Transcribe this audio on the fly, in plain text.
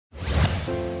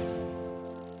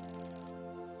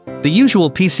The usual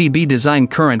PCB design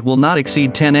current will not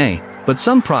exceed 10A, but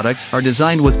some products are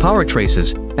designed with power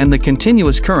traces, and the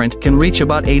continuous current can reach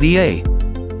about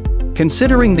 80A.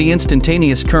 Considering the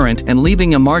instantaneous current and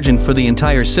leaving a margin for the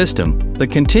entire system, the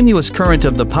continuous current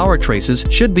of the power traces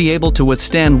should be able to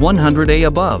withstand 100A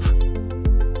above.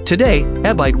 Today,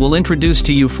 eByte will introduce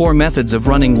to you 4 methods of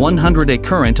running 100A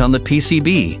current on the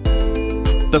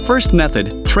PCB. The first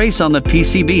method, trace on the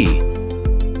PCB.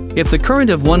 If the current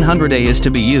of 100A is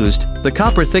to be used, the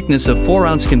copper thickness of 4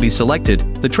 ounce can be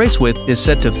selected, the trace width is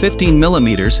set to 15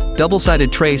 mm,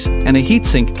 double-sided trace, and a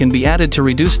heatsink can be added to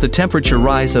reduce the temperature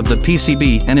rise of the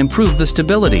PCB and improve the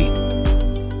stability.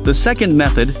 The second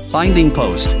method, binding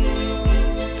post.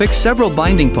 Fix several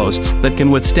binding posts that can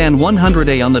withstand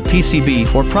 100A on the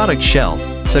PCB or product shell,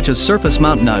 such as surface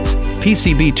mount nuts,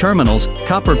 PCB terminals,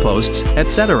 copper posts,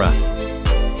 etc.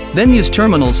 Then use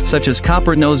terminals such as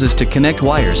copper noses to connect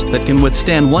wires that can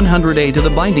withstand 100A to the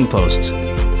binding posts.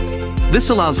 This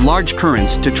allows large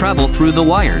currents to travel through the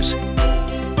wires.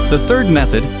 The third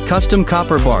method, custom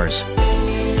copper bars.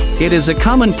 It is a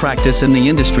common practice in the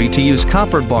industry to use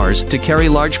copper bars to carry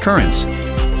large currents.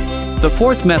 The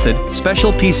fourth method,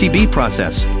 special PCB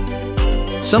process.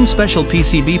 Some special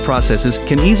PCB processes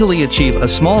can easily achieve a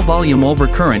small volume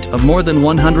overcurrent of more than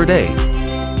 100A.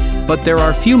 But there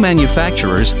are few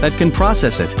manufacturers that can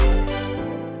process it.